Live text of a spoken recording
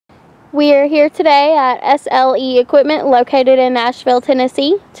We are here today at SLE Equipment located in Nashville,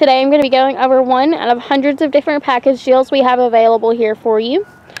 Tennessee. Today I'm going to be going over one out of hundreds of different package deals we have available here for you.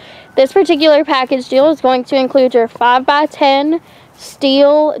 This particular package deal is going to include your 5x10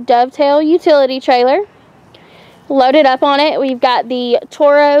 steel Dovetail utility trailer. Loaded up on it, we've got the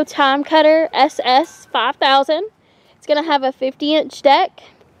Toro TimeCutter SS5000. It's going to have a 50-inch deck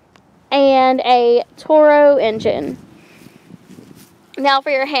and a Toro engine. Now for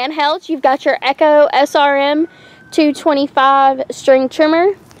your handhelds, you've got your Echo SRM 225 string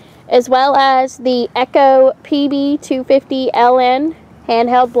trimmer, as well as the Echo PB 250 LN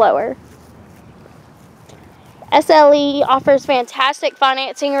handheld blower. SLE offers fantastic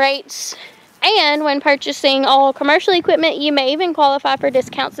financing rates, and when purchasing all commercial equipment, you may even qualify for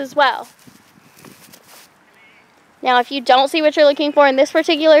discounts as well. Now, if you don't see what you're looking for in this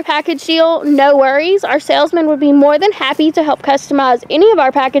particular package deal, no worries. Our salesman would be more than happy to help customize any of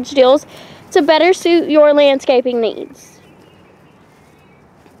our package deals to better suit your landscaping needs.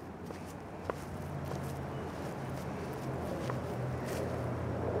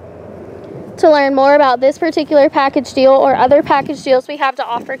 To learn more about this particular package deal or other package deals we have to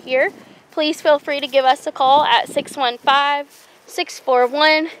offer here, please feel free to give us a call at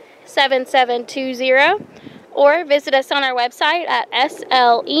 615-641-7720. or visit us on our website at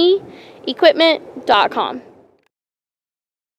sleequipment.com.